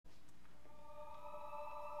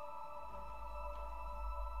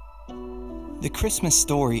The Christmas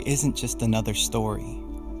story isn't just another story.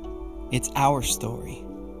 It's our story.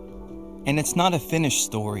 And it's not a finished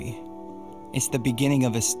story. It's the beginning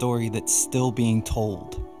of a story that's still being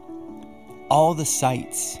told. All the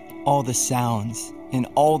sights, all the sounds, and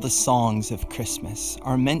all the songs of Christmas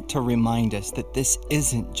are meant to remind us that this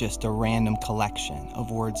isn't just a random collection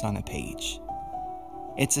of words on a page.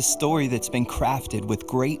 It's a story that's been crafted with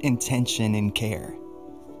great intention and care.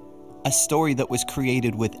 A story that was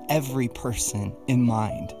created with every person in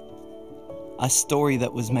mind. A story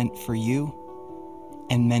that was meant for you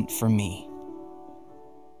and meant for me.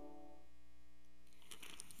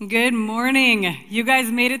 Good morning. You guys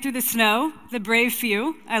made it through the snow, the brave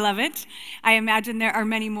few. I love it. I imagine there are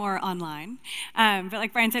many more online. But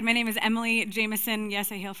like Brian said, my name is Emily Jameson.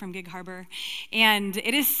 Yes, I hail from Gig Harbor. And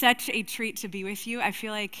it is such a treat to be with you. I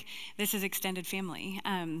feel like this is extended family.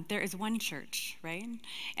 There is one church, right?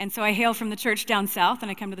 And so I hail from the church down south, and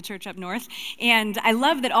I come to the church up north. And I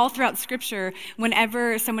love that all throughout Scripture,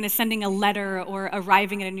 whenever someone is sending a letter or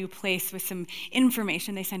arriving at a new place with some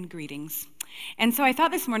information, they send greetings. And so I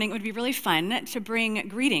thought this morning it would be really fun to bring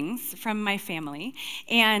greetings from my family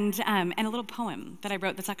and a little poem that I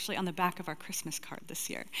wrote that's actually on the back of our Christmas card this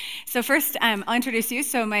year. So first, I'll introduce you.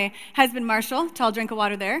 So my husband, Marshall, tall drink of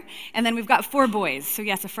water there. And then we've got 4 boys. So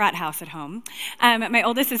yes, a frat house at home. My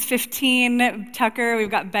oldest is 15, Tucker.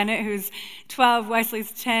 We've got Bennett, who's 12.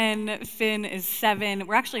 Wesley's 10. Finn is 7.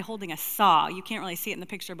 We're actually holding a saw. You can't really see it in the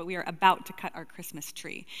picture, but we are about to cut our Christmas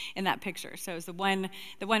tree in that picture. So it's the one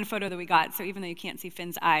photo that we got. So even though you can't see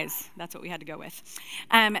Finn's eyes, that's what we had to go with.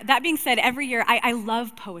 That being said, every year I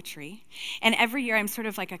love poetry, and every year I'm sort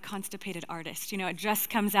of like a constipated artist. You know, it just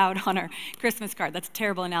comes out on our Christmas card. That's a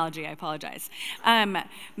terrible analogy, I apologize.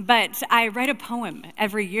 But I write a poem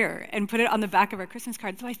every year and put it on the back of our Christmas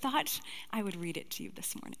card, so I thought I would read it to you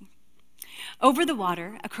this morning. Over the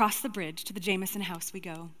water, across the bridge, to the Jameson house we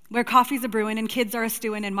go, where coffee's a-brewin' and kids are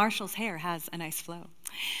a-stewin' and Marshall's hair has a nice flow.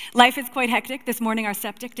 Life is quite hectic. This morning our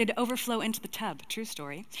septic did overflow into the tub. True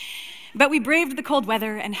story. But we braved the cold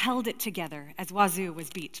weather and held it together as Wazoo was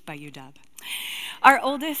beat by UW. Our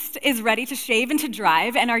oldest is ready to shave and to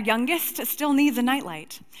drive, and our youngest still needs a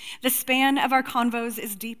nightlight. The span of our convos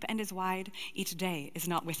is deep and is wide. Each day is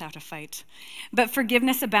not without a fight. But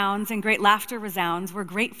forgiveness abounds and great laughter resounds. We're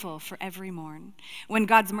grateful for every morn, when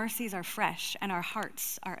God's mercies are fresh and our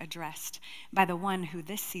hearts are addressed by the one who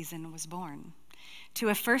this season was born. To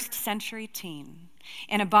a first-century teen,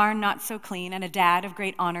 in a barn not so clean, and a dad of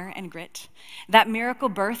great honor and grit, that miracle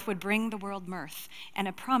birth would bring the world mirth, and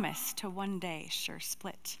a promise to one day sure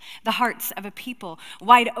split the hearts of a people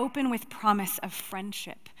wide open with promise of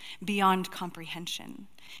friendship beyond comprehension.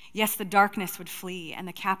 Yes, the darkness would flee, and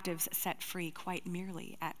the captives set free quite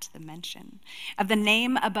merely at the mention of the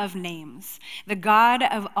name above names, the God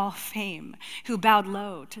of all fame, who bowed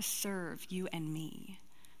low to serve you and me,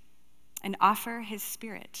 and offer his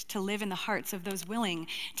spirit to live in the hearts of those willing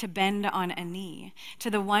to bend on a knee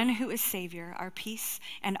to the one who is Savior, our peace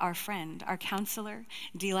and our friend, our counselor,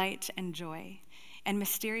 delight and joy, and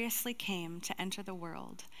mysteriously came to enter the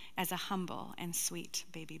world as a humble and sweet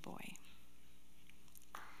baby boy.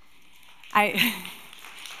 I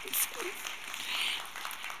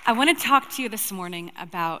want to talk to you this morning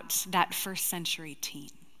about that first century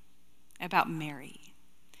teen, about Mary.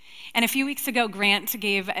 And a few weeks ago, Grant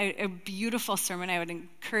gave a beautiful sermon. I would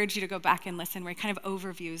encourage you to go back and listen, where he kind of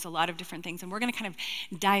overviews a lot of different things. And we're going to kind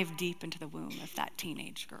of dive deep into the womb of that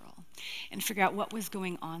teenage girl and figure out what was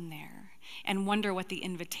going on there and wonder what the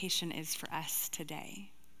invitation is for us today.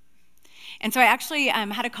 And so I actually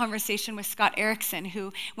had a conversation with Scott Erickson,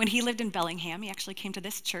 who, when he lived in Bellingham, he actually came to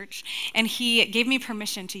this church, and he gave me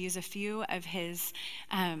permission to use a few of his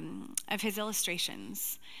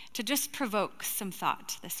illustrations to just provoke some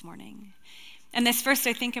thought this morning. And this first,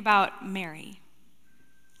 I think about Mary,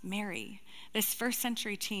 this first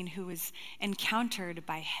century teen who was encountered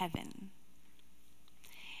by heaven.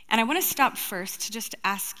 And I want to stop first to just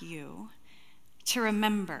ask you to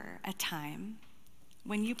remember a time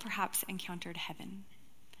when you perhaps encountered heaven.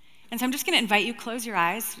 And so I'm just going to invite you, close your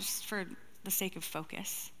eyes just for the sake of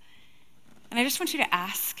focus. And I just want you to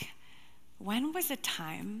ask, when was a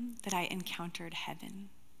time that I encountered heaven?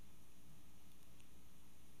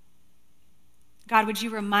 God, would you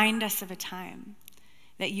remind us of a time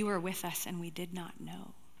that you were with us and we did not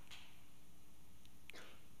know?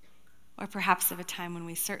 Or perhaps of a time when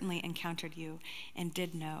we certainly encountered you and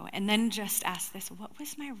did know. And then just ask this, what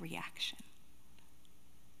was my reaction?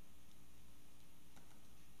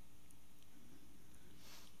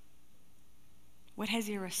 What has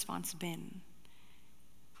your response been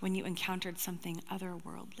when you encountered something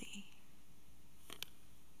otherworldly?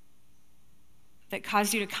 that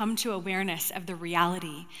caused you to come to awareness of the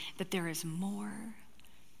reality that there is more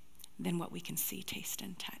than what we can see, taste,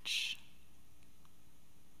 and touch.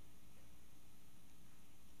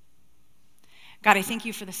 God, I thank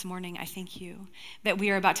you for this morning. I thank you that we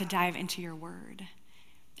are about to dive into your word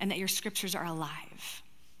and that your scriptures are alive,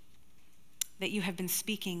 that you have been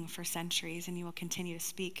speaking for centuries and you will continue to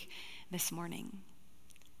speak this morning.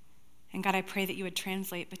 And God, I pray that you would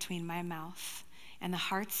translate between my mouth and the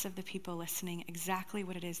hearts of the people listening exactly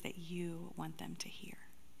what it is that you want them to hear.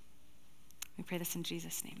 We pray this in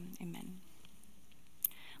Jesus' name, amen.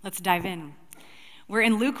 Let's dive in. We're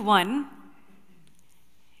in Luke 1.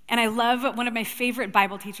 And I love one of my favorite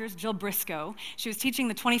Bible teachers, Jill Briscoe. She was teaching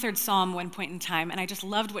the 23rd Psalm one point in time, and I just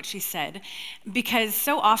loved what she said, because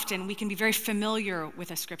so often we can be very familiar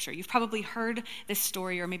with a scripture. You've probably heard this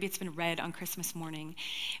story, or maybe it's been read on Christmas morning.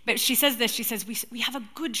 But she says this, she says, we have a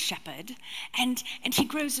good shepherd, and he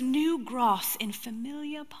grows new grass in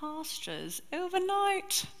familiar pastures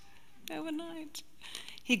overnight.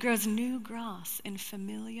 He grows new grass in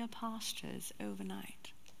familiar pastures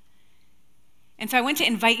overnight. And so I want to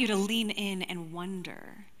invite you to lean in and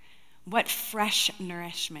wonder what fresh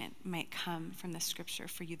nourishment might come from the scripture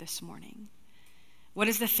for you this morning. What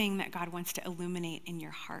is the thing that God wants to illuminate in your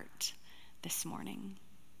heart this morning?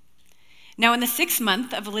 Now, in the 6th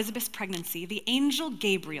month of Elizabeth's pregnancy, the angel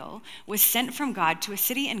Gabriel was sent from God to a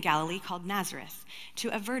city in Galilee called Nazareth, to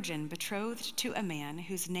a virgin betrothed to a man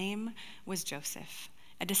whose name was Joseph,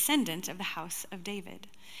 a descendant of the house of David.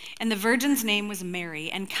 And the virgin's name was Mary,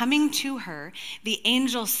 and coming to her, the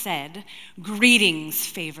angel said, "Greetings,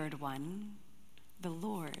 favored one, the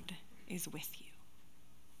Lord is with you."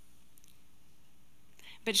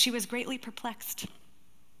 But she was greatly perplexed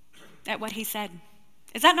at what he said.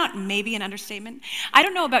 Is that not maybe an understatement? I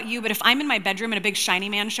don't know about you, but if I'm in my bedroom and a big shiny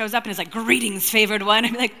man shows up and is like, "Greetings, favored one,"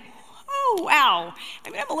 I'd be like, oh, wow. I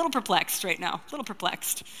mean, I'm a little perplexed right now, a little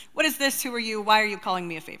perplexed. What is this? Who are you? Why are you calling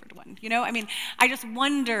me a favored one? You know, I mean, I just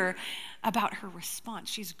wonder about her response.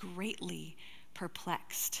 She's greatly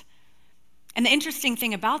perplexed. And the interesting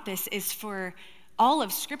thing about this is for all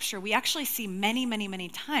of Scripture, we actually see many, many, many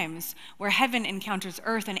times where heaven encounters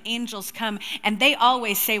earth and angels come, and they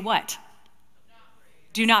always say what?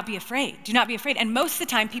 Do not be afraid. Do not be afraid. And most of the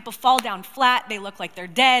time, people fall down flat. They look like they're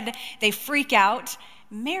dead. They freak out.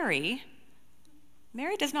 Mary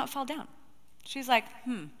does not fall down. She's like,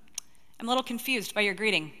 I'm a little confused by your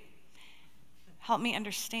greeting. Help me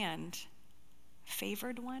understand.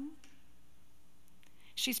 Favored one?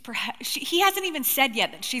 He hasn't even said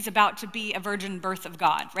yet that she's about to be a virgin birth of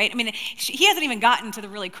God, right? I mean, he hasn't even gotten to the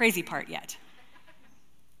really crazy part yet.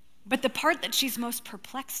 But the part that she's most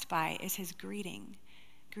perplexed by is his greeting.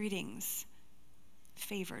 Greetings,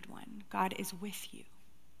 favored one. God is with you.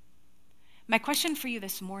 My question for you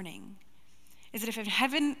this morning is that if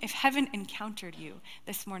heaven encountered you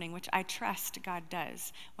this morning, which I trust God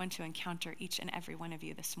does want to encounter each and every one of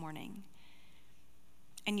you this morning,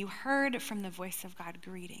 and you heard from the voice of God,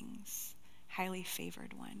 "Greetings, highly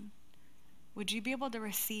favored one," would you be able to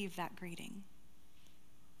receive that greeting?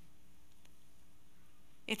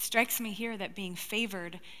 It strikes me here that being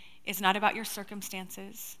favored is not about your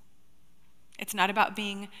circumstances. It's not about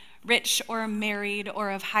being rich or married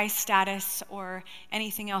or of high status or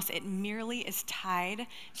anything else. It merely is tied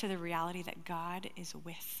to the reality that God is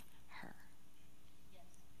with her. Yes.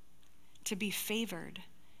 To be favored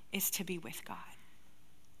is to be with God.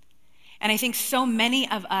 And I think so many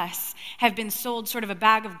of us have been sold sort of a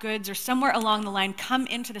bag of goods, or somewhere along the line come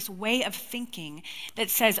into this way of thinking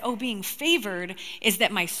that says, oh, being favored is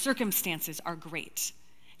that my circumstances are great.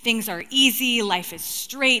 Things are easy, life is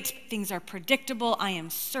straight, things are predictable, I am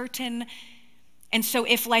certain. And so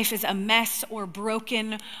if life is a mess or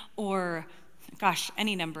broken or,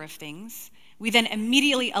 any number of things, we then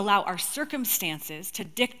immediately allow our circumstances to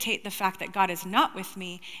dictate the fact that God is not with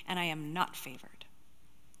me and I am not favored.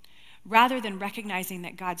 Rather than recognizing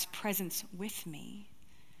that God's presence with me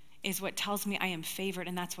is what tells me I am favored,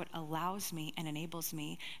 and that's what allows me and enables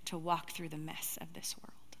me to walk through the mess of this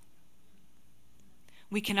world.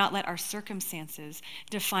 We cannot let our circumstances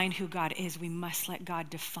define who God is. We must let God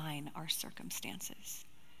define our circumstances.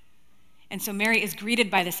 And so Mary is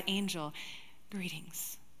greeted by this angel.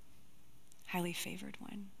 "Greetings, highly favored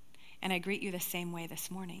one." And I greet you the same way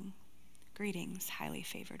this morning. Greetings, highly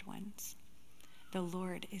favored ones. The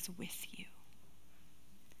Lord is with you.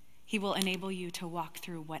 He will enable you to walk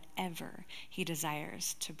through whatever he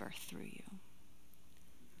desires to birth through you.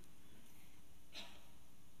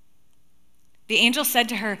 The angel said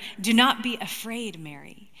to her, "Do not be afraid,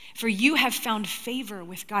 Mary, for you have found favor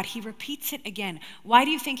with God." He repeats it again. Why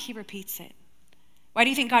do you think he repeats it? Why do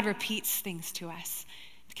you think God repeats things to us?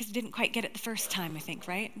 Because he didn't quite get it the first time, I think,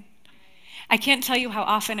 right? I can't tell you how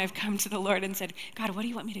often I've come to the Lord and said, God, what do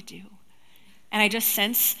you want me to do? And I just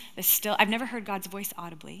sense this still, I've never heard God's voice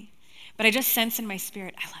audibly, but I just sense in my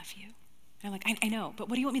spirit, I love you. And I'm like, I know, but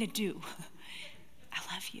what do you want me to do? I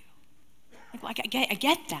love you. Like, well, I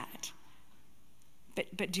get that.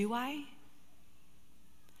 But do I?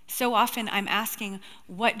 So often I'm asking,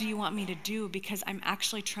 what do you want me to do? Because I'm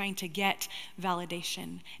actually trying to get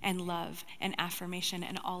validation and love and affirmation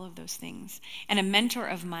and all of those things. And a mentor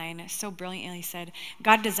of mine so brilliantly said,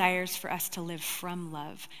 God desires for us to live from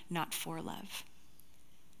love, not for love.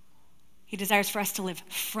 He desires for us to live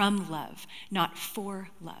from love, not for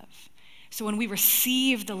love. So when we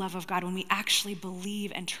receive the love of God, when we actually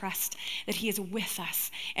believe and trust that he is with us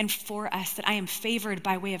and for us, that I am favored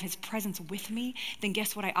by way of his presence with me, then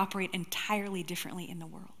guess what? I operate entirely differently in the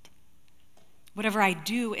world. Whatever I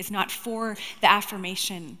do is not for the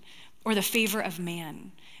affirmation or the favor of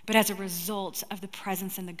man, but as a result of the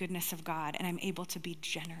presence and the goodness of God, and I'm able to be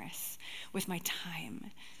generous with my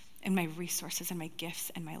time and my resources and my gifts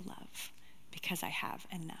and my love because I have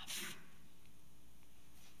enough.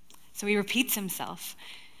 So he repeats himself.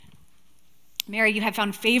 Mary, you have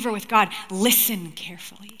found favor with God. Listen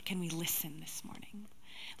carefully. Can we listen this morning?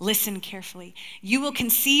 Listen carefully. You will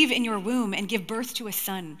conceive in your womb and give birth to a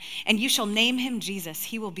son, and you shall name him Jesus.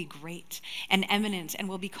 He will be great and eminent and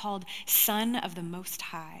will be called Son of the Most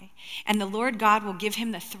High. And the Lord God will give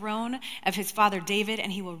him the throne of his father David,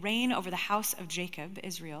 and he will reign over the house of Jacob,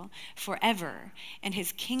 Israel, forever. And of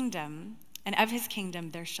his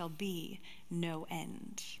kingdom there shall be no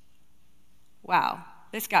end. Wow,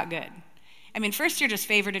 this got good. I mean, first you're just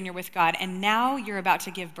favored and you're with God, and now you're about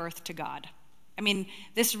to give birth to God. I mean,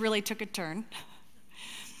 this really took a turn.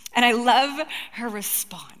 And I love her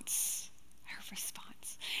response.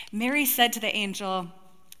 Mary said to the angel,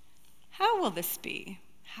 how will this be?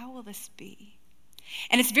 How will this be?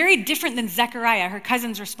 And it's very different than Zechariah, her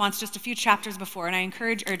cousin's response just a few chapters before. And I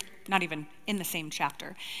encourage, or not even in the same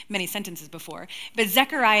chapter, many sentences before. But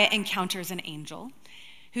Zechariah encounters an angel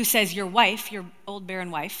who says, your wife, your old barren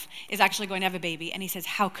wife, is actually going to have a baby. And he says,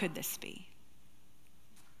 how could this be?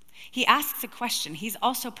 He asks a question. He's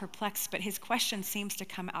also perplexed, but his question seems to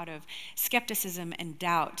come out of skepticism and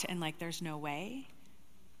doubt and like, there's no way.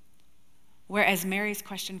 Whereas Mary's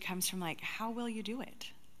question comes from like, how will you do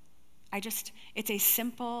it? It's a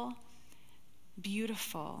simple,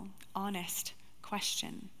 beautiful, honest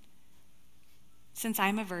question. Since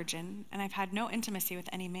I'm a virgin and I've had no intimacy with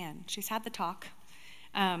any man, she's had the talk.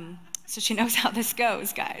 So she knows how this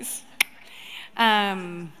goes, guys.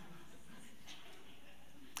 Then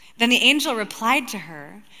the angel replied to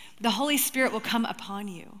her, the Holy Spirit will come upon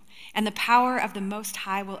you, and the power of the Most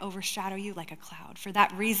High will overshadow you like a cloud. For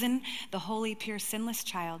that reason, the holy, pure, sinless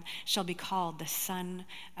child shall be called the Son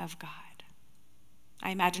of God.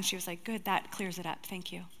 I imagine she was like, good, that clears it up.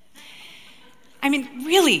 Thank you. I mean,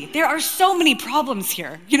 really, there are so many problems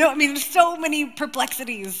here. There's so many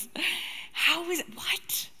perplexities. How is it?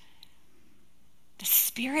 What? The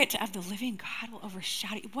Spirit of the living God will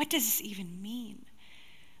overshadow you. What does this even mean?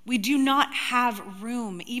 We do not have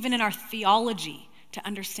room, even in our theology, to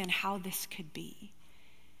understand how this could be.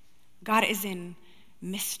 God is in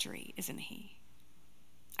mystery, isn't he?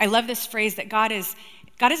 I love this phrase that God is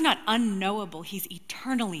not unknowable, he's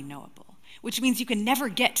eternally knowable, which means you can never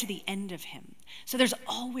get to the end of him. So there's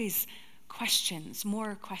always questions,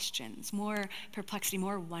 more perplexity,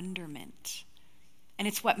 more wonderment. And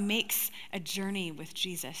it's what makes a journey with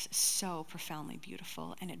Jesus so profoundly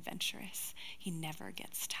beautiful and adventurous. He never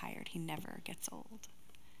gets tired. He never gets old.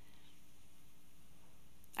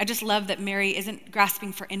 I just love that Mary isn't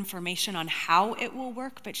grasping for information on how it will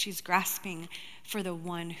work, but she's grasping for the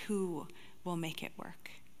one who will make it work.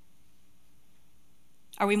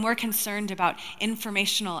 Are we more concerned about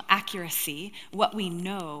informational accuracy, what we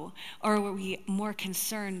know, or are we more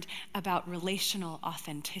concerned about relational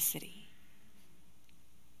authenticity?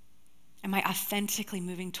 Am I authentically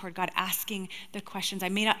moving toward God, asking the questions? I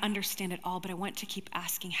may not understand it all, but I want to keep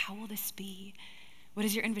asking, how will this be? What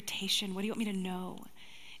is your invitation? What do you want me to know?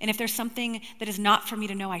 And if there's something that is not for me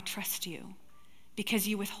to know, I trust you because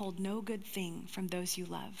you withhold no good thing from those you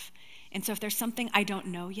love. And so if there's something I don't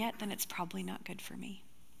know yet, then it's probably not good for me.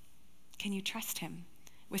 Can you trust him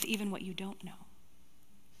with even what you don't know?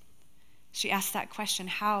 She asked that question,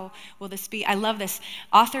 how will this be? I love this.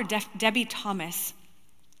 Author Debbie Thomas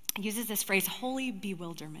uses this phrase, holy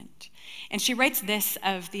bewilderment. And she writes this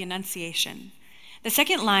of the Annunciation. The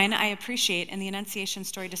second line I appreciate in the Annunciation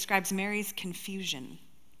story describes Mary's confusion,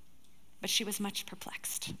 but she was much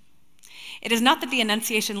perplexed. It is not that the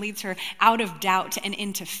Annunciation leads her out of doubt and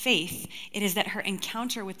into faith. It is that her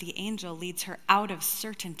encounter with the angel leads her out of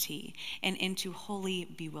certainty and into holy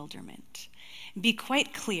bewilderment. Be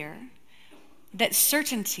quite clear that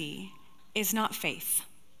certainty is not faith.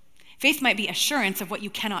 Faith might be assurance of what you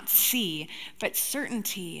cannot see, but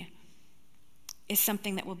certainty is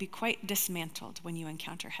something that will be quite dismantled when you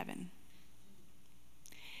encounter heaven.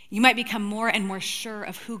 You might become more and more sure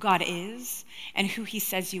of who God is and who he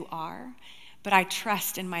says you are, but I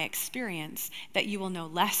trust in my experience that you will know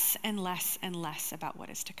less and less and less about what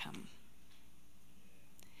is to come.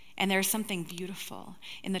 And there is something beautiful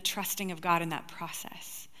in the trusting of God in that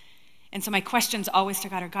process. And so my questions always to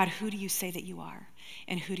God are, God, who do you say that you are?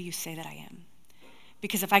 And who do you say that I am?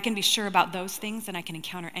 Because if I can be sure about those things, then I can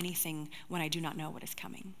encounter anything when I do not know what is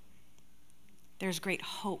coming. There's great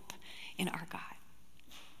hope in our God.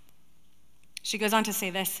 She goes on to say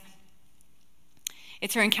this.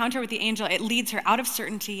 It's her encounter with the angel. It leads her out of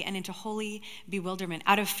certainty and into holy bewilderment,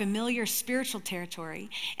 out of familiar spiritual territory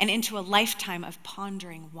and into a lifetime of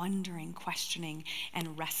pondering, wondering, questioning,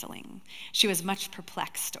 and wrestling. She was much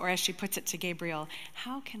perplexed, or as she puts it to Gabriel,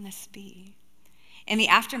 how can this be? In the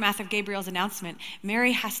aftermath of Gabriel's announcement,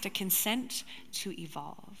 Mary has to consent to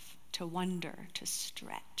evolve, to wonder, to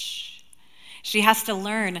stretch. She has to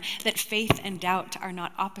learn that faith and doubt are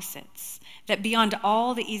not opposites, that beyond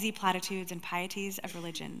all the easy platitudes and pieties of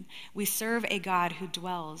religion, we serve a God who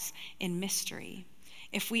dwells in mystery.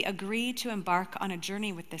 If we agree to embark on a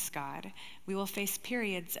journey with this God, we will face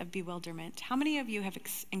periods of bewilderment. How many of you have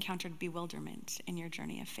encountered bewilderment in your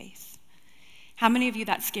journey of faith? How many of you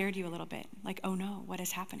that scared you a little bit? Like, oh no, what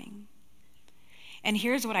is happening? And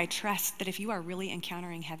here's what I trust, that if you are really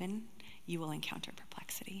encountering heaven, you will encounter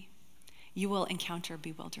perplexity. You will encounter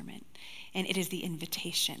bewilderment. And it is the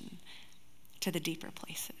invitation to the deeper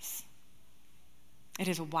places. It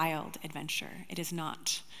is a wild adventure. It is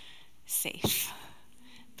not safe,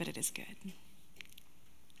 but it is good.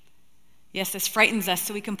 Yes, this frightens us,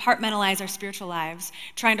 so we compartmentalize our spiritual lives,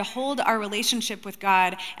 trying to hold our relationship with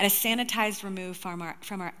God at a sanitized remove from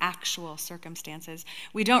our actual circumstances.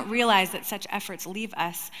 We don't realize that such efforts leave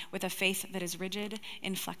us with a faith that is rigid,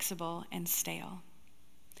 inflexible, and stale.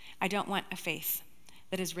 I don't want a faith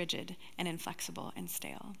that is rigid and inflexible and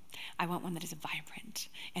stale. I want one that is vibrant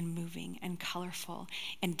and moving and colorful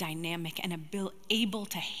and dynamic and able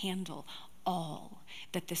to handle all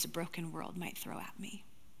that this broken world might throw at me.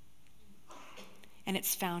 And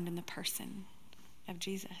it's found in the person of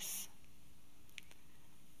Jesus.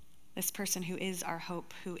 This person who is our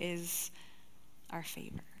hope, who is our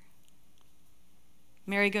favor.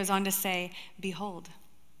 Mary goes on to say, behold,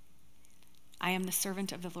 I am the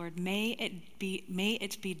servant of the Lord. May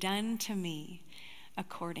it be done to me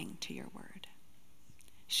according to your word.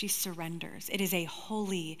 She surrenders. It is a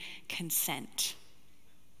holy consent.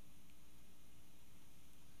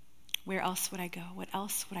 Where else would I go? What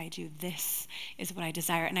else would I do? This is what I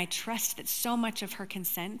desire. And I trust that so much of her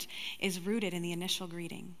consent is rooted in the initial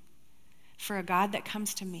greeting. For a God that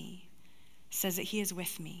comes to me, says that he is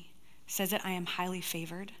with me, says that I am highly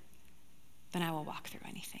favored, then I will walk through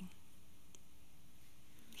anything.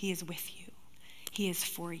 He is with you. He is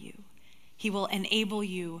for you. He will enable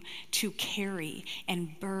you to carry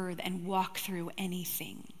and birth and walk through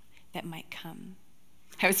anything that might come.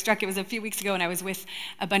 I was struck, it was a few weeks ago, and I was with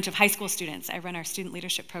a bunch of high school students. I run our student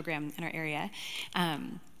leadership program in our area.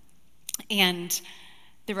 And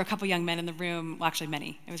there were a couple young men in the room, well, actually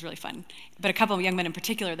many, it was really fun, but a couple of young men in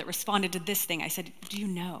particular that responded to this thing. I said, do you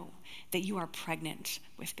know that you are pregnant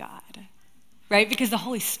with God? Right? Because the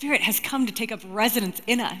Holy Spirit has come to take up residence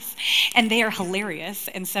in us. And they are hilarious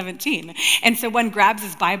and 17. And so one grabs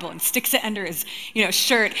his Bible and sticks it under his,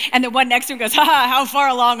 shirt. And the one next to him goes, how far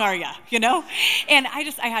along are you? And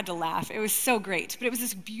I had to laugh. It was so great. But it was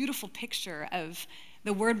this beautiful picture of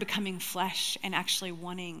the word becoming flesh and actually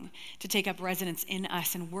wanting to take up residence in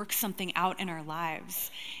us and work something out in our lives.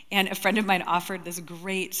 And a friend of mine offered this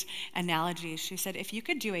great analogy. She said, if you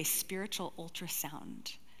could do a spiritual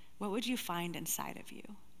ultrasound, what would you find inside of you?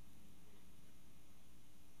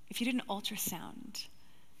 If you did an ultrasound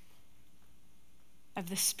of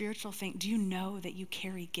the spiritual thing, do you know that you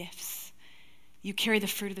carry gifts? You carry the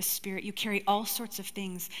fruit of the Spirit. You carry all sorts of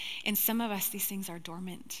things. And some of us, these things are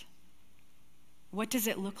dormant. What does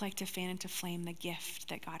it look like to fan into flame the gift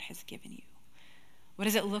that God has given you? What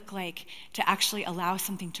does it look like to actually allow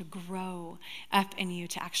something to grow up in you,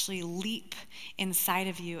 to actually leap inside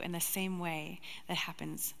of you in the same way that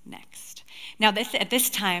happens next? Now, at this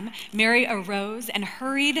time, Mary arose and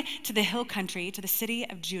hurried to the hill country, to the city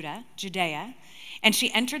of Judea, And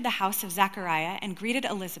she entered the house of Zechariah and greeted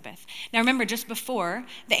Elizabeth. Now remember, just before,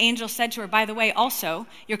 the angel said to her, by the way, also,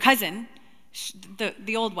 your cousin,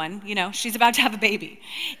 the old one, she's about to have a baby.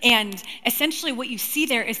 And essentially what you see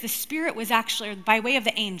there is the Spirit was actually, by way of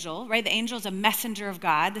the angel, right? The angel is a messenger of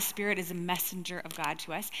God. The Spirit is a messenger of God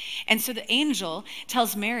to us. And so the angel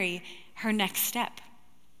tells Mary her next step.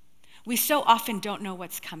 We so often don't know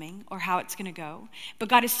what's coming or how it's going to go, but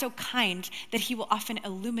God is so kind that he will often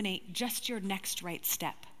illuminate just your next right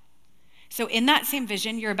step. So in that same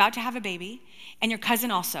vision, you're about to have a baby, and your cousin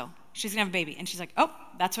also. She's going to have a baby. And she's like, oh,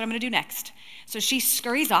 that's what I'm going to do next. So she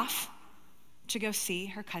scurries off to go see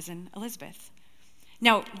her cousin Elizabeth.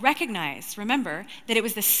 Now, remember, that it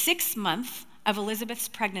was the 6th month of Elizabeth's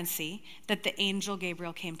pregnancy that the angel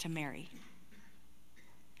Gabriel came to Mary.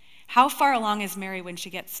 How far along is Mary when she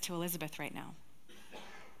gets to Elizabeth right now?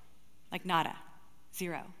 Like nada,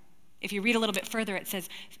 0. If you read a little bit further, it says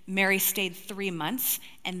Mary stayed 3 months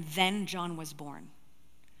and then John was born,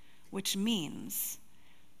 which means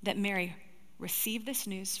that Mary received this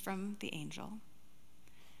news from the angel,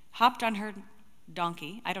 hopped on her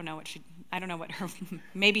donkey.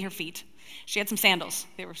 Maybe her feet. She had some sandals.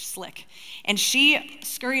 They were slick. And she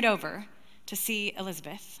scurried over to see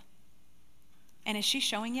Elizabeth. And is she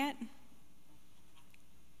showing yet?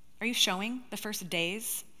 Are you showing the first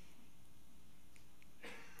days?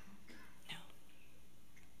 No.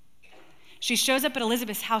 She shows up at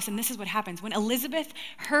Elizabeth's house, and this is what happens. When Elizabeth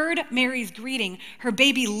heard Mary's greeting, her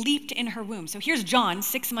baby leaped in her womb. So here's John,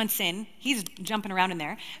 6 months in. He's jumping around in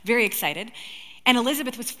there, very excited. And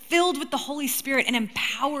Elizabeth was filled with the Holy Spirit and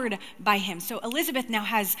empowered by him. So Elizabeth now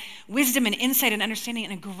has wisdom and insight and understanding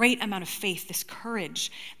and a great amount of faith, this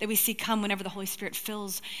courage that we see come whenever the Holy Spirit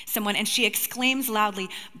fills someone. And she exclaims loudly,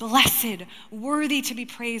 blessed, worthy to be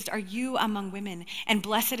praised are you among women, and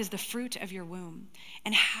blessed is the fruit of your womb.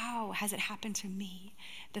 And how has it happened to me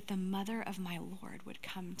that the mother of my Lord would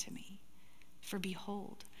come to me? For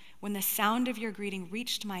behold, when the sound of your greeting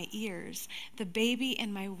reached my ears, the baby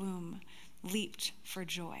in my womb leaped for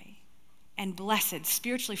joy. And blessed,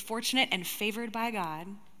 spiritually fortunate and favored by God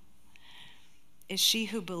is she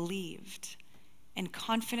who believed and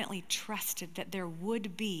confidently trusted that there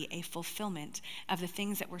would be a fulfillment of the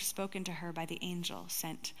things that were spoken to her by the angel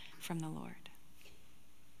sent from the Lord.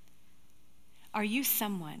 Are you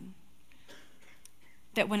someone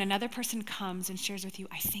that when another person comes and shares with you,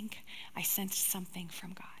 I think I sensed something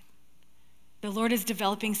from God. The Lord is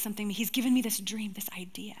developing something. He's given me this dream, this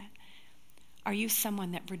idea. Are you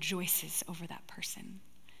someone that rejoices over that person?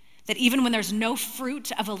 That even when there's no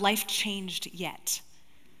fruit of a life changed yet,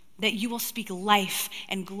 that you will speak life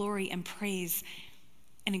and glory and praise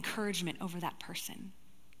and encouragement over that person?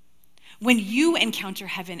 When you encounter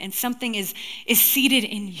heaven and something is seated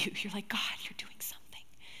in you, you're like, God, you're doing something.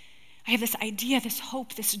 I have this idea, this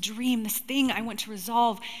hope, this dream, this thing I want to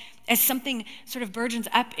resolve. As something sort of burgeons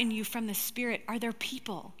up in you from the Spirit, are there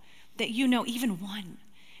people that you know, even one,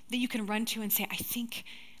 that you can run to and say, I think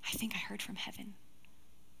I heard from heaven?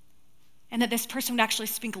 And that this person would actually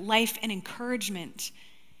speak life and encouragement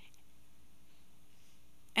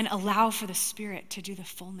and allow for the Spirit to do the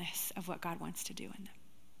fullness of what God wants to do in them.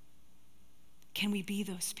 Can we be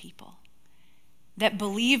those people that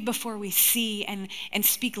believe before we see and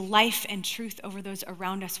speak life and truth over those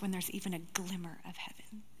around us when there's even a glimmer of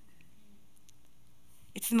heaven?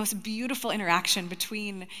 It's the most beautiful interaction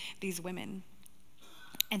between these women.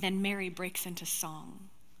 And then Mary breaks into song.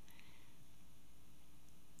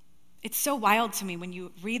 It's so wild to me when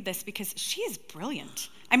you read this because she is brilliant.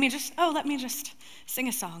 I mean, let me just sing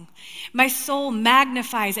a song. My soul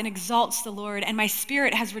magnifies and exalts the Lord, and my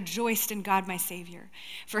spirit has rejoiced in God my Savior,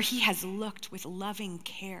 for he has looked with loving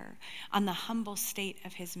care on the humble state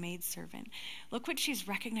of his maidservant. Look what she's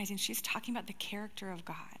recognizing. She's talking about the character of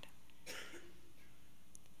God.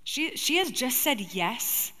 She has just said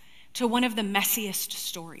yes to one of the messiest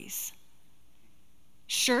stories.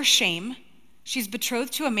 Sure, shame. She's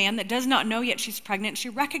betrothed to a man that does not know yet she's pregnant. She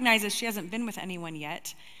recognizes she hasn't been with anyone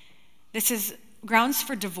yet. This is grounds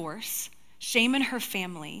for divorce, shame in her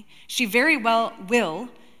family. She very well will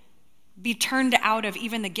be turned out of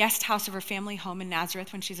even the guest house of her family home in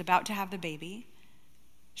Nazareth when she's about to have the baby.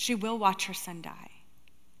 She will watch her son die.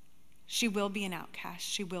 She will be an outcast.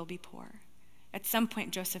 She will be poor. At some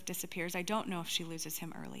point, Joseph disappears. I don't know if she loses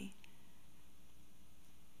him early.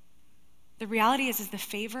 The reality is the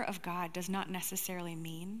favor of God does not necessarily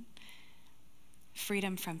mean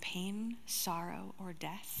freedom from pain, sorrow, or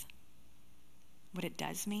death. What it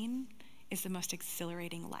does mean is the most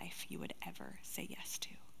exhilarating life you would ever say yes to.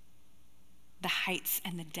 The heights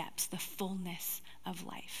and the depths, the fullness of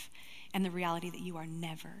life, and the reality that you are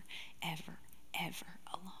never, ever, ever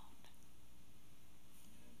alone.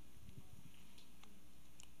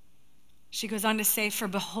 She goes on to say, for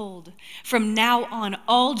behold, from now on,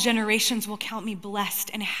 all generations will count me blessed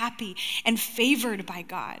and happy and favored by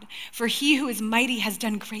God. For he who is mighty has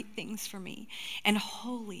done great things for me, and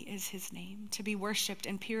holy is his name, to be worshiped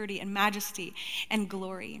in purity and majesty and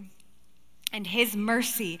glory. And his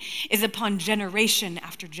mercy is upon generation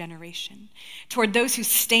after generation. Toward those who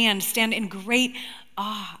stand in great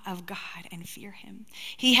awe of God and fear him.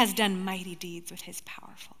 He has done mighty deeds with his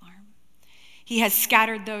powerful arm. He has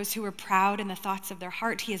scattered those who were proud in the thoughts of their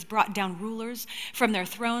heart. He has brought down rulers from their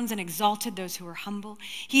thrones and exalted those who were humble.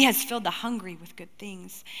 He has filled the hungry with good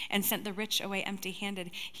things and sent the rich away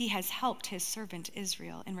empty-handed. He has helped his servant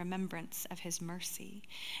Israel in remembrance of his mercy,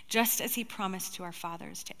 just as he promised to our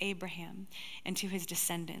fathers, to Abraham, and to his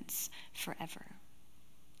descendants forever.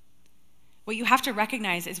 What you have to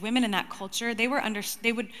recognize is women in that culture, they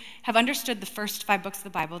would have understood the first 5 books of the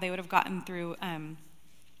Bible. They would have gotten through...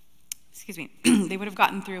 they would have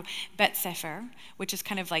gotten through Bet Sefer, which is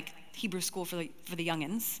kind of like Hebrew school for the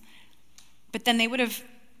youngins. But then they would have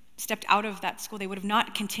stepped out of that school. They would have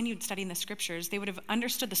not continued studying the scriptures. They would have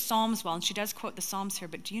understood the Psalms well, and she does quote the Psalms here,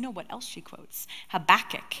 but do you know what else she quotes?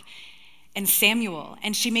 Habakkuk and Samuel,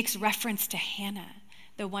 and she makes reference to Hannah,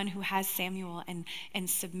 the one who has Samuel and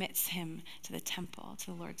submits him to the temple, to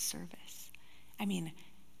the Lord's service. I mean,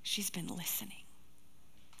 she's been listening.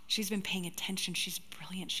 She's been paying attention. She's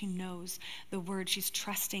brilliant. She knows the word. She's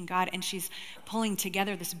trusting God, and she's pulling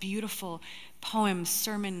together this beautiful poem,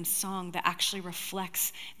 sermon, song that actually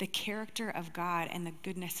reflects the character of God and the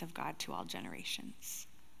goodness of God to all generations.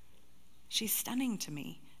 She's stunning to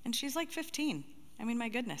me, and she's like 15. I mean, my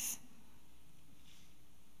goodness.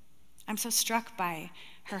 I'm so struck by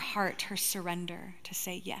her heart, her surrender to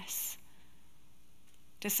say yes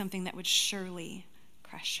to something that would surely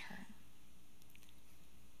crush her,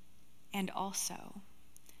 and also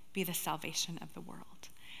be the salvation of the world.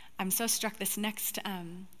 I'm so struck. This next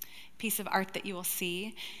piece of art that you will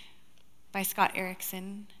see by Scott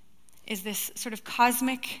Erickson is this sort of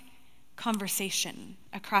cosmic conversation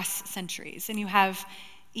across centuries. And you have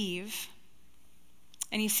Eve,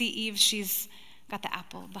 and you see Eve, she's got the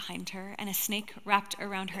apple behind her and a snake wrapped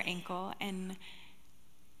around her ankle, and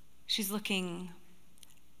she's looking,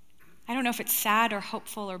 I don't know if it's sad or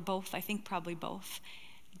hopeful or both, I think probably both,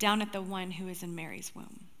 down at the one who is in Mary's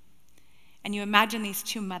womb. And you imagine these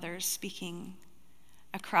two mothers speaking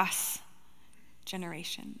across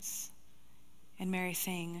generations. And Mary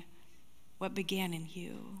saying, what began in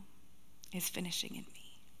you is finishing in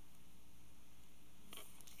me.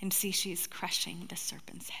 And see, she's crushing the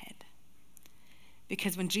serpent's head.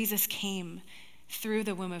 Because when Jesus came through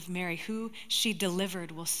the womb of Mary, who she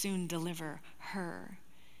delivered will soon deliver her.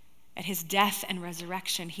 At his death and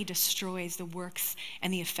resurrection, he destroys the works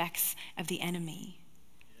and the effects of the enemy.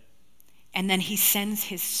 And then he sends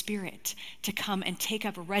his Spirit to come and take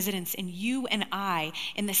up residence in you and I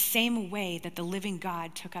in the same way that the living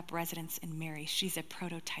God took up residence in Mary. She's a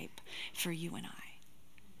prototype for you and I.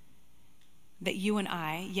 That you and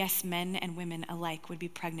I, yes, men and women alike, would be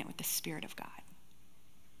pregnant with the Spirit of God.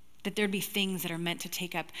 That there'd be things that are meant to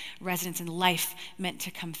take up residence in life, meant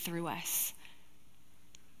to come through us.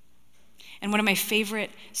 And one of my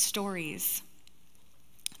favorite stories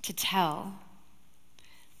to tell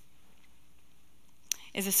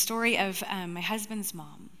is a story of my husband's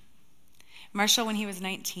mom. Marshall, when he was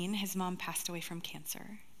 19, his mom passed away from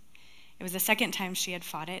cancer. It was the second time she had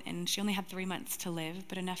fought it, and she only had 3 months to live,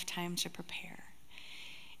 but enough time to prepare.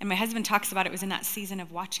 And my husband talks about it was in that season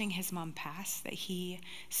of watching his mom pass that he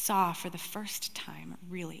saw for the first time,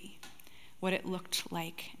 really, what it looked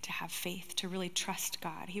like to have faith, to really trust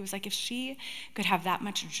God. He was like, if she could have that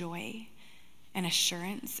much joy and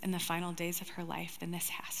assurance in the final days of her life, then this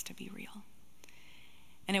has to be real.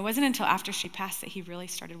 And it wasn't until after she passed that he really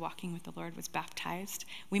started walking with the Lord, was baptized.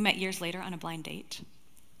 We met years later on a blind date.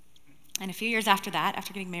 And a few years after that,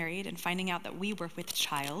 after getting married and finding out that we were with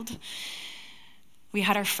child, we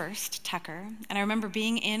had our first, Tucker. And I remember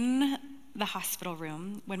being in the hospital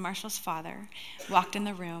room when Marshall's father walked in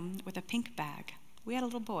the room with a pink bag. We had a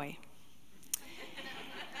little boy.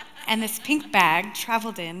 And this pink bag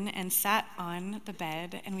traveled in and sat on the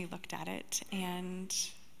bed, and we looked at it and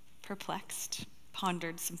perplexed,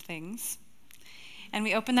 pondered some things. And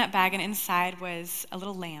we opened that bag, and inside was a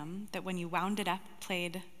little lamb that when you wound it up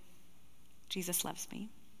played Jesus Loves Me.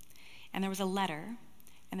 And there was a letter,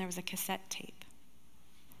 and there was a cassette tape.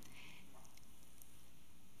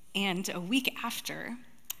 And a week after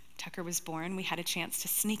Tucker was born, we had a chance to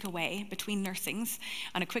sneak away between nursings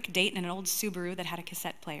on a quick date in an old Subaru that had a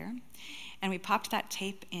cassette player. And we popped that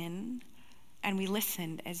tape in And we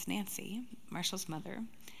listened as Nancy, Marshall's mother,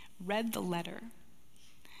 read the letter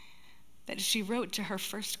that she wrote to her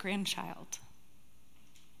first grandchild.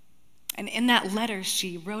 And in that letter,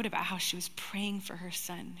 she wrote about how she was praying for her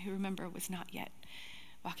son, who, remember, was not yet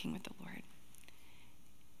walking with the Lord.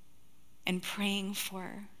 And praying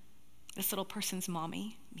for this little person's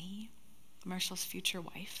mommy, me, Marshall's future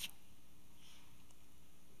wife.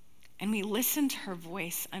 And we listened to her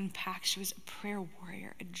voice unpack. She was a prayer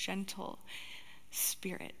warrior, a gentle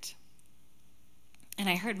spirit. And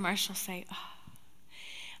I heard Marshall say, "Oh,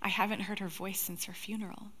 I haven't heard her voice since her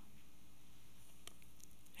funeral."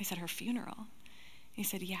 I said, "Her funeral?" He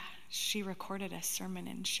said, "Yeah, she recorded a sermon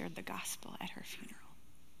and shared the gospel at her funeral."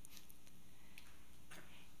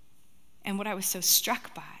 And what I was so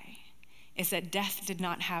struck by is that death did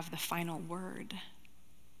not have the final word,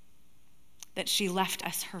 that she left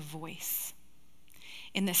us her voice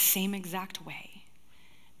in the same exact way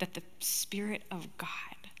that the Spirit of God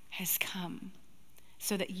has come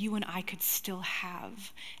so that you and I could still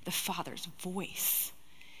have the Father's voice.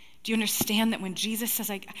 Do you understand that when Jesus says,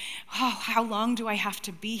 like, "Oh, how long do I have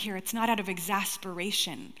to be here?" It's not out of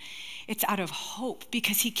exasperation. It's out of hope,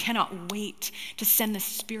 because he cannot wait to send the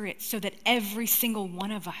Spirit so that every single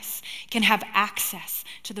one of us can have access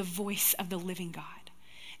to the voice of the living God,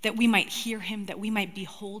 that we might hear him, that we might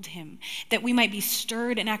behold him, that we might be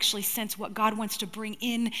stirred and actually sense what God wants to bring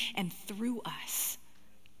in and through us.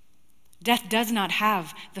 Death does not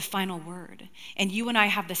have the final word. And you and I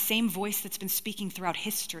have the same voice that's been speaking throughout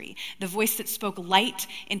history. The voice that spoke light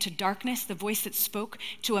into darkness. The voice that spoke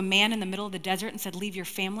to a man in the middle of the desert and said, "Leave your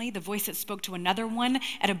family." The voice that spoke to another one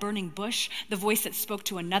at a burning bush. The voice that spoke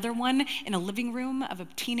to another one in a living room of a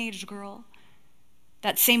teenage girl.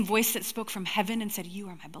 That same voice that spoke from heaven and said, "You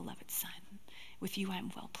are my beloved son. With you I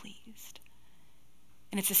am well pleased."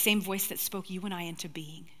 And it's the same voice that spoke you and I into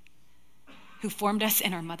being, who formed us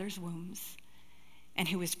in our mother's wombs, and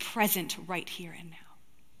who is present right here and now.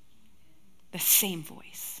 The same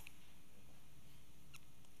voice.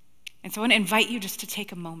 And so I want to invite you just to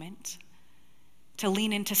take a moment to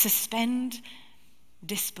lean in, to suspend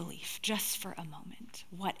disbelief just for a moment.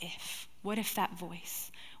 What if? What if that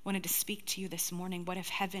voice wanted to speak to you this morning? What if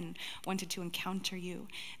heaven wanted to encounter you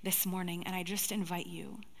this morning? And I just invite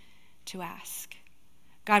you to ask,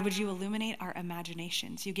 God, would you illuminate our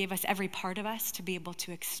imaginations? You gave us every part of us to be able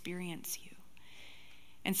to experience you.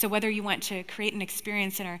 And so whether you want to create an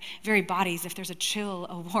experience in our very bodies, if there's a chill,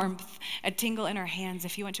 a warmth, a tingle in our hands,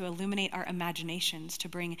 if you want to illuminate our imaginations, to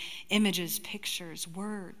bring images, pictures,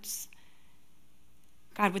 words,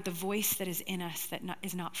 God, would the voice that is in us that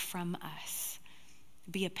is not from us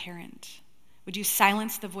be apparent? Would you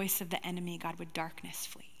silence the voice of the enemy? God, would darkness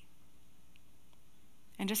flee?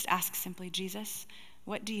 And just ask simply, Jesus,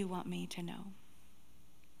 what do you want me to know?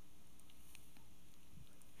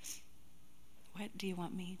 What do you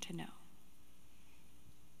want me to know?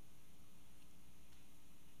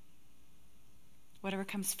 Whatever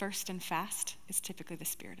comes first and fast is typically the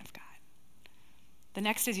Spirit of God. The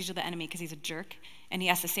next is usually the enemy, because he's a jerk, and he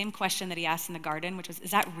asks the same question that he asked in the garden, which was,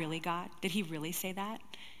 is that really God? Did he really say that?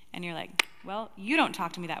 And you're like, well, you don't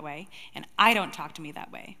talk to me that way, and I don't talk to me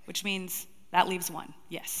that way, which means that leaves one,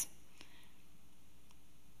 yes.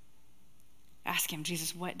 Ask him,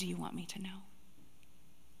 Jesus, what do you want me to know?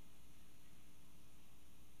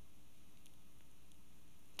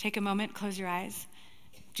 Take a moment, close your eyes.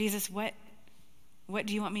 Jesus, what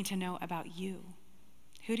do you want me to know about you?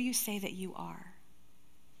 Who do you say that you are?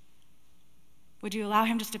 Would you allow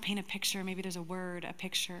him just to paint a picture? Maybe there's a word, a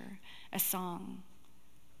picture, a song.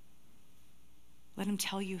 Let him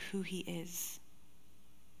tell you who he is.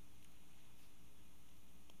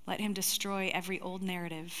 Let him destroy every old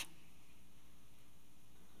narrative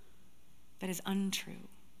that is untrue.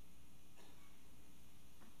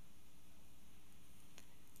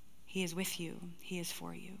 He is with you. He is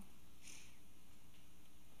for you.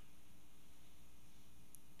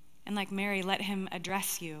 And like Mary, let him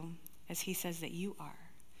address you as he says that you are.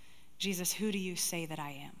 Jesus, who do you say that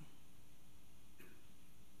I am?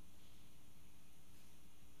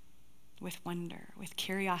 With wonder, with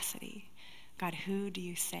curiosity, God, who do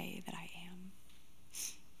you say that I am?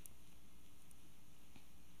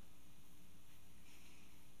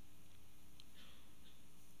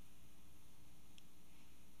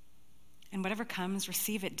 And whatever comes,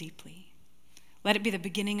 receive it deeply. Let it be the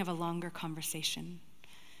beginning of a longer conversation.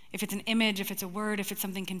 If it's an image, if it's a word, if it's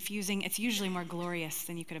something confusing, it's usually more glorious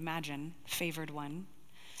than you could imagine, favored one.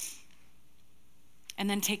 And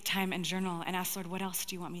then take time and journal and ask, Lord, what else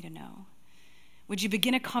do you want me to know? Would you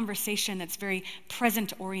begin a conversation that's very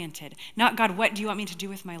present-oriented? Not, God, what do you want me to do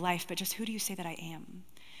with my life, but just who do you say that I am?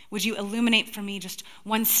 Would you illuminate for me just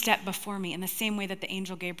one step before me in the same way that the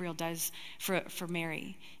angel Gabriel does for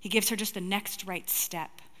Mary? He gives her just the next right step.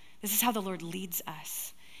 This is how the Lord leads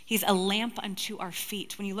us. He's a lamp unto our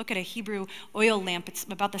feet. When you look at a Hebrew oil lamp, it's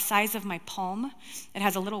about the size of my palm. It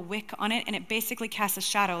has a little wick on it, and it basically casts a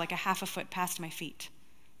shadow like a half a foot past my feet.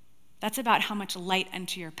 That's about how much light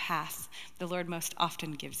unto your path the Lord most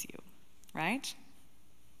often gives you, right?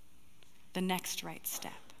 The next right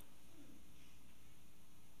step.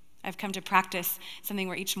 I've come to practice something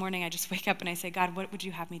where each morning I just wake up and I say, God, what would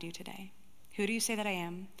you have me do today? Who do you say that I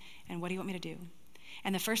am? And what do you want me to do?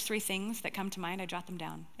 And the first 3 things that come to mind, I jot them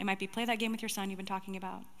down. It might be play that game with your son you've been talking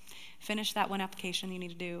about, finish that one application you need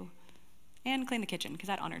to do, and clean the kitchen, because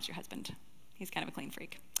that honors your husband. He's kind of a clean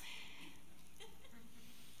freak.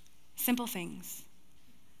 Simple things.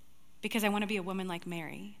 Because I want to be a woman like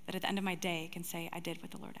Mary, that at the end of my day can say, I did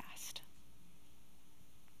what the Lord asked.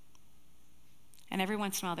 And every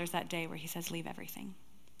once in a while, there's that day where he says, leave everything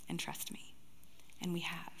and trust me. And we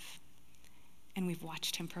have. And we've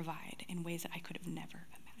watched him provide in ways that I could have never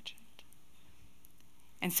imagined.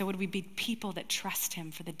 And so would we be people that trust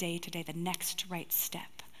him for the day-to-day, the next right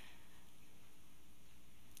step?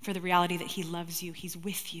 For the reality that he loves you, he's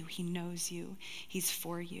with you, he knows you, he's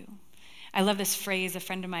for you. I love this phrase. A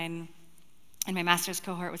friend of mine in my master's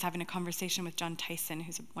cohort was having a conversation with John Tyson,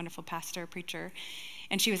 who's a wonderful pastor, preacher,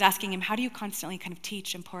 and she was asking him, how do you constantly kind of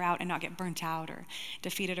teach and pour out and not get burnt out or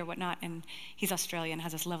defeated or whatnot? And he's Australian,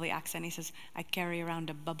 has this lovely accent. He says, I carry around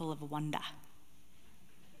a bubble of wonder.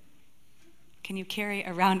 Can you carry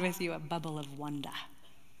around with you a bubble of wonder?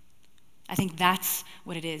 I think that's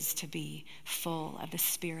what it is to be full of the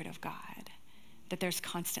Spirit of God, that there's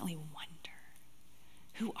constantly wonder.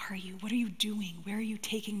 Who are you? What are you doing? Where are you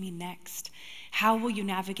taking me next? How will you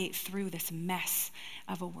navigate through this mess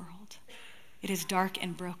of a world? It is dark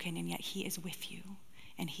and broken, and yet he is with you,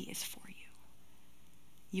 and he is for you.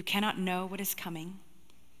 You cannot know what is coming.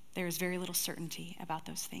 There is very little certainty about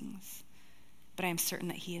those things, but I am certain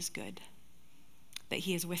that he is good, that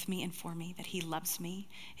he is with me and for me, that he loves me.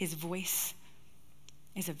 His voice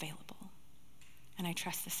is available, and I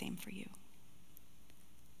trust the same for you.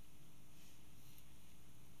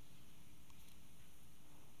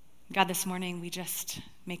 God, this morning we just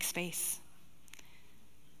make space.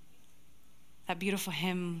 That beautiful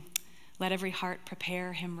hymn, let every heart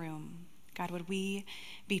prepare him room. God, would we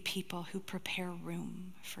be people who prepare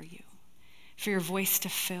room for you, for your voice to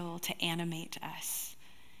fill, to animate us.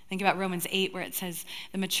 Think about Romans 8, where it says,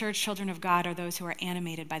 the mature children of God are those who are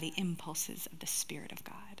animated by the impulses of the Spirit of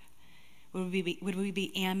God. Would we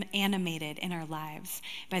be animated in our lives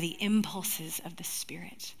by the impulses of the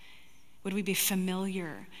Spirit? Would we be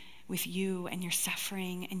familiar with you and your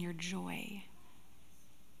suffering and your joy?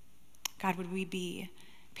 God, would we be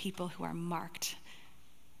people who are marked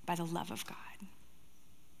by the love of God?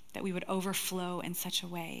 That we would overflow in such a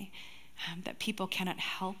way that people cannot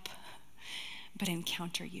help but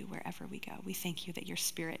encounter you wherever we go. We thank you that your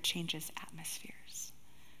Spirit changes atmospheres.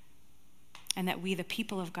 And that we, the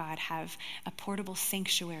people of God, have a portable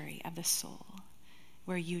sanctuary of the soul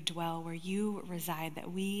where you dwell, where you reside,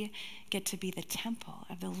 that we get to be the temple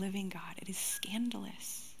of the living God. It is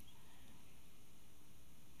scandalous.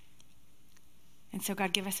 And so,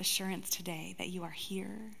 God, give us assurance today that you are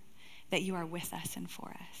here, that you are with us and for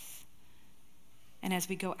us. And as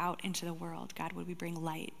we go out into the world, God, would we bring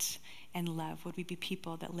light and love? Would we be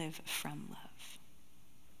people that live from love?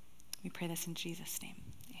 We pray this in Jesus' name.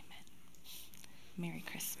 Amen. Merry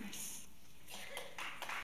Christmas.